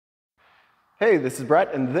Hey, this is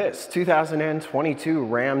Brett, and this 2022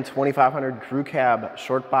 Ram 2500 Crewcab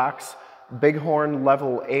Shortbox Bighorn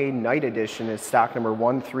Level A Night Edition is stock number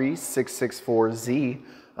 13664Z.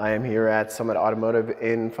 I am here at Summit Automotive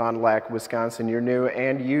in Fond du Lac, Wisconsin, your new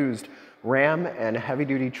and used Ram and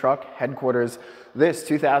heavy-duty truck headquarters. This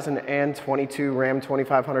 2022 Ram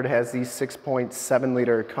 2500 has the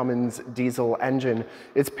 6.7-liter Cummins diesel engine.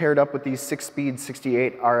 It's paired up with the 6-speed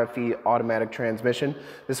 68 RFE automatic transmission.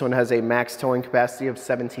 This one has a max towing capacity of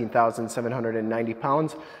 17,790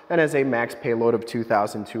 pounds and has a max payload of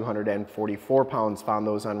 2,244 pounds. Found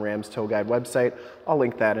those on Ram's Tow Guide website. I'll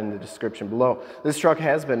link that in the description below. This truck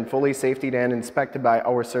has been fully safetied and inspected by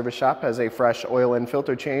our service shop, has a fresh oil and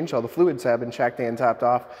filter change. All the fluids have been checked and topped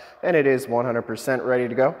off, and it is 100% ready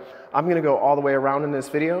to go. I'm going to go all the way around in this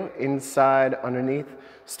video, inside, underneath,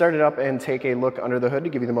 start it up and take a look under the hood to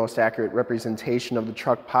give you the most accurate representation of the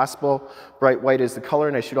truck possible. Bright white is the color,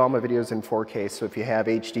 and I shoot all my videos in 4K, so if you have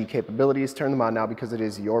HD capabilities, turn them on now because it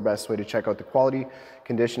is your best way to check out the quality,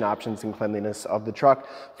 condition, options, and cleanliness of the truck.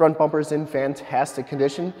 Front bumper is in fantastic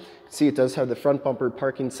condition. See, it does have the front bumper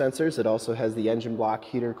parking sensors. It also has the engine block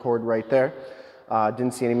heater cord right there.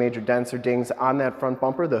 Didn't see any major dents or dings on that front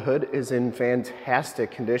bumper. The hood is in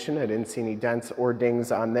fantastic condition. I didn't see any dents or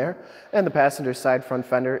dings on there. And the passenger side front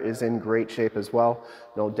fender is in great shape as well.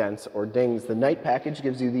 No dents or dings. The night package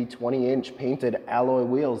gives you the 20-inch painted alloy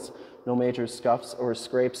wheels. No major scuffs or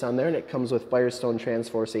scrapes on there, and it comes with Firestone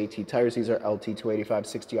Transforce AT tires. These are L.T.C.H 285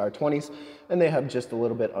 60R20s, and they have just a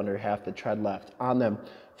little bit under half the tread left on them.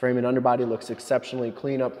 Frame and underbody looks exceptionally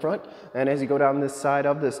clean up front, and as you go down this side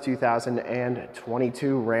of this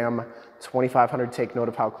 2022 Ram 2500, take note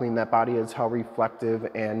of how clean that body is, how reflective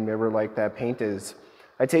and mirror-like that paint is.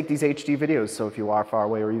 I take these HD videos, so if you are far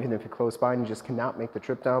away or even if you're close by and you just cannot make the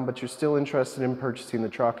trip down, but you're still interested in purchasing the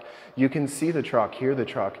truck, you can see the truck, hear the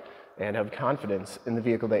truck, and have confidence in the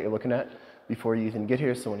vehicle that you're looking at before you even get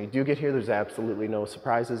here. So when you do get here, there's absolutely no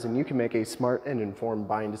surprises, and you can make a smart and informed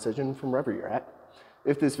buying decision from wherever you're at.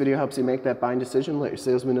 If this video helps you make that buying decision, let your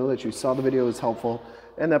salesman know that you saw the video, is helpful,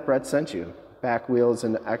 and that Brett sent you. Back wheel is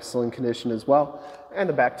in excellent condition as well, and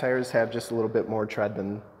the back tires have just a little bit more tread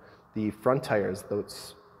than the front tires, though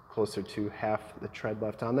it's closer to half the tread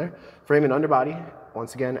left on there. Frame and underbody,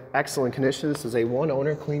 once again, excellent condition. This is a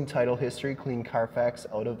one-owner, clean title history, clean Carfax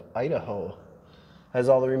out of Idaho. Has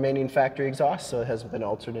all the remaining factory exhaust, so it hasn't been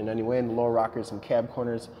altered in any way, and the lower rockers and cab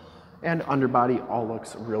corners and underbody all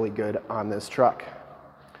looks really good on this truck.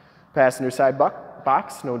 Passenger side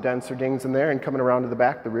box, no dents or dings in there, and coming around to the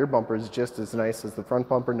back, the rear bumper is just as nice as the front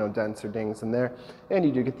bumper, no dents or dings in there, and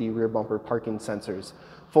you do get the rear bumper parking sensors.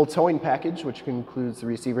 Full towing package, which includes the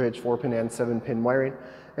receiver hitch, 4-pin and 7-pin wiring,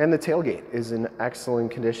 and the tailgate is in excellent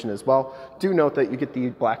condition as well. Do note that you get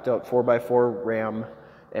the blacked out 4x4 Ram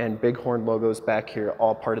and Bighorn logos back here,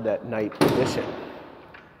 all part of that night edition.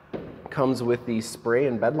 Comes with the spray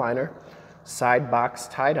and bed liner, side box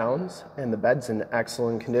tie downs, and the bed's in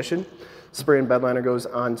excellent condition. Spray and bed liner goes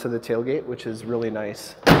onto the tailgate, which is really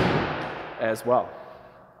nice as well.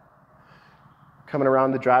 Coming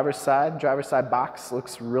around the driver's side box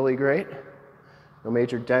looks really great. No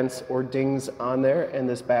major dents or dings on there, and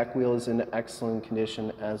this back wheel is in excellent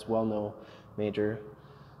condition as well. No major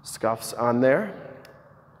scuffs on there.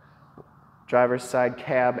 Driver's side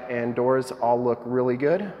cab and doors all look really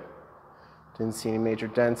good. Didn't see any major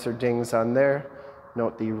dents or dings on there.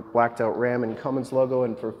 Note the blacked out Ram and Cummins logo,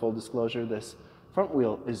 and for full disclosure, this front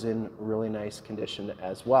wheel is in really nice condition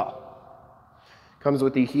as well. Comes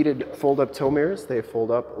with the heated fold-up tow mirrors. They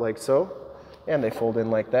fold up like so, and they fold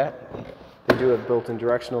in like that. They do have built-in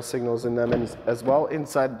directional signals in them as well.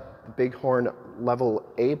 Inside the Bighorn Level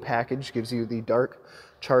A package gives you the dark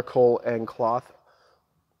charcoal and cloth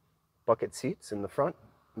bucket seats in the front.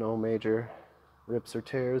 No major rips or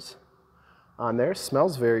tears on there.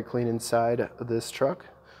 Smells very clean inside this truck.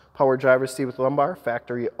 Power driver's seat with lumbar,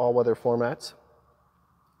 factory all-weather floor mats,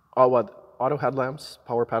 all-weather auto headlamps,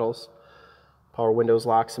 power pedals, power windows,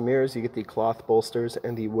 locks, and mirrors. You get the cloth bolsters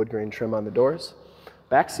and the wood grain trim on the doors.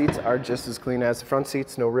 Back seats are just as clean as the front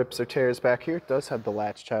seats. No rips or tears back here. It does have the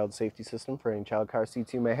Latch child safety system for any child car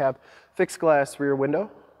seats you may have. Fixed glass rear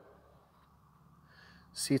window.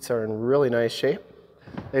 Seats are in really nice shape.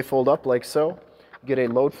 They fold up like so. Get a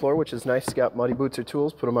load floor, which is nice. You got muddy boots or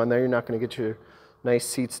tools, put them on there. You're not going to get your nice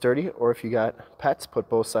seats dirty. Or if you got pets, put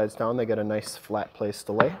both sides down. They got a nice flat place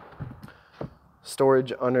to lay.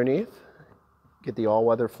 Storage underneath. Get the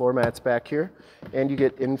all-weather floor mats back here, and you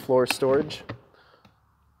get in-floor storage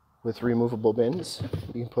with removable bins.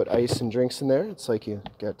 You can put ice and drinks in there. It's like you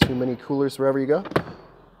got too many coolers wherever you go.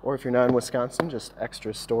 Or if you're not in Wisconsin, just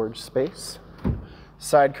extra storage space.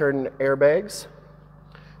 Side curtain airbags,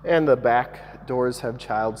 and the back doors have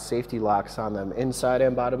child safety locks on them. Inside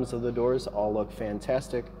and bottoms of the doors all look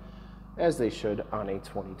fantastic, as they should on a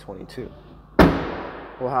 2022.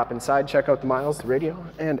 We'll hop inside, check out the miles, the radio,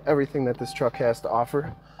 and everything that this truck has to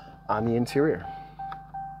offer on the interior.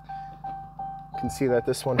 You can see that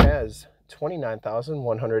this one has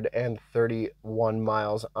 29,131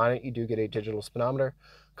 miles on it. You do get a digital speedometer,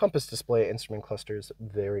 compass display, instrument clusters,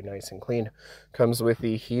 very nice and clean. Comes with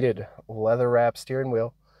the heated leather wrap steering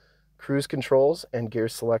wheel, cruise controls and gear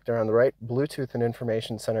selector on the right, Bluetooth and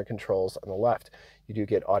information center controls on the left. You do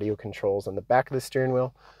get audio controls on the back of the steering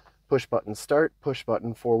wheel, push button start, push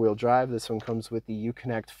button 4-wheel drive. This one comes with the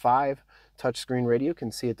Uconnect 5 touchscreen radio. You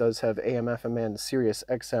can see it does have AM, FM, and Sirius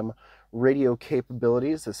XM radio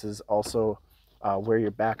capabilities. This is also where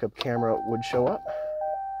your backup camera would show up.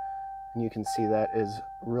 And you can see that is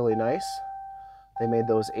really nice. They made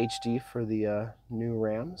those HD for the new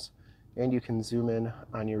Rams. And you can zoom in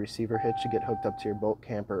on your receiver hitch to get hooked up to your boat,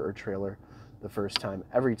 camper, or trailer the first time,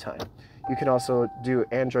 every time. You can also do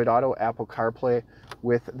Android Auto, Apple CarPlay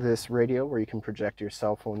with this radio, where you can project your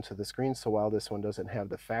cell phone to the screen. So while this one doesn't have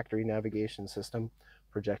the factory navigation system,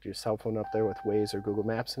 project your cell phone up there with Waze or Google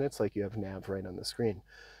Maps, and it's like you have nav right on the screen.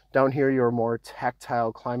 Down here, your more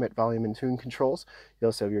tactile climate, volume, and tune controls. You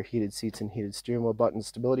also have your heated seats and heated steering wheel button,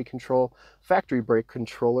 stability control, factory brake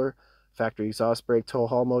controller, factory exhaust brake, tow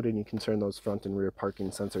haul mode, and you can turn those front and rear parking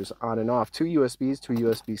sensors on and off. 2 USBs, 2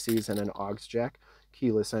 USB-Cs, and an aux jack.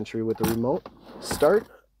 Keyless entry with the remote. Start,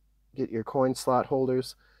 get your coin slot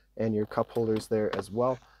holders and your cup holders there as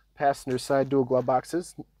well. Passenger side dual glove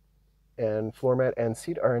boxes, and floor mat and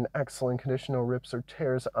seat are in excellent condition. No rips or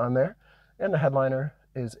tears on there. And the headliner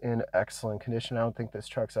is in excellent condition. I don't think this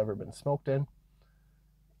truck's ever been smoked in.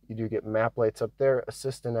 You do get map lights up there,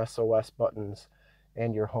 assist and SOS buttons,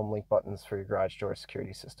 and your Homelink buttons for your garage door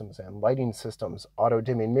security systems and lighting systems. Auto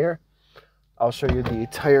dimming mirror. I'll show you the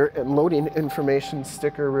tire and loading information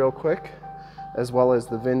sticker real quick, as well as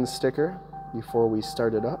the VIN sticker before we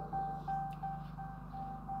start it up.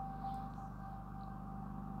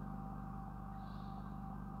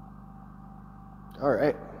 All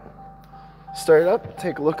right, start it up,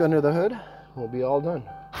 take a look under the hood, we'll be all done.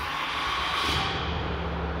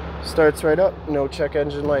 Starts right up, no check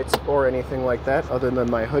engine lights or anything like that other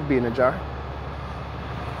than my hood being ajar.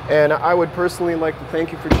 And I would personally like to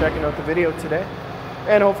thank you for checking out the video today.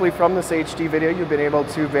 And hopefully from this HD video, you've been able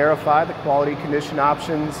to verify the quality, condition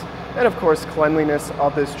options, and of course cleanliness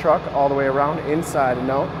of this truck all the way around, inside and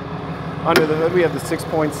out. Under the hood, we have the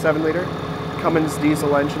 6.7 liter Cummins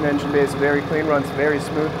diesel engine. Engine bay is very clean, runs very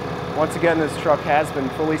smooth. Once again, this truck has been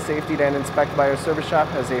fully safetied and inspected by our service shop,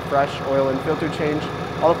 has a fresh oil and filter change.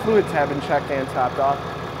 All the fluids have been checked and topped off.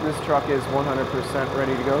 This truck is 100%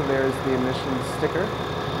 ready to go. There's the emissions sticker.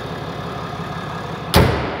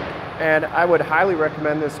 And I would highly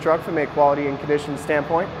recommend this truck from a quality and condition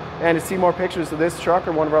standpoint. And to see more pictures of this truck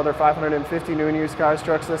or one of our other 550 new and used cars,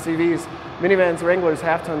 trucks, SUVs, minivans, Wranglers,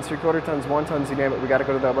 half tons, 3/4 tons, 1 tons, you name it, we got to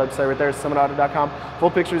go to that website right there, summitauto.com.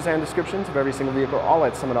 Full pictures and descriptions of every single vehicle, all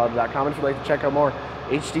at summitauto.com. If you'd like to check out more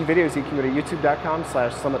HD videos, you can go to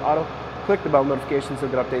youtube.com/summitauto. Click the bell notifications to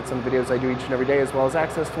get updates on the videos I do each and every day, as well as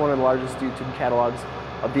access to one of the largest YouTube catalogs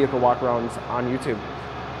of vehicle walkarounds on YouTube.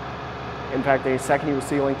 In fact, in a second you will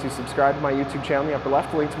see a link to subscribe to my YouTube channel in the upper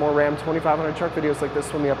left, a link to more Ram 2500 truck videos like this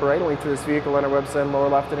one in the upper right, a link to this vehicle on our website in the lower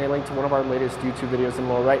left, and a link to one of our latest YouTube videos in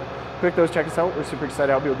the lower right. Click those, check us out. We're super excited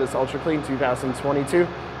to help you with this ultra clean 2022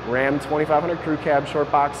 Ram 2500 Crew Cab Short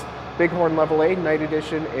Box Bighorn Level A Night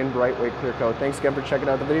Edition in bright white clear coat. Thanks again for checking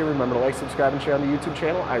out the video. Remember to like, subscribe, and share on the YouTube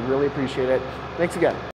channel. I really appreciate it. Thanks again.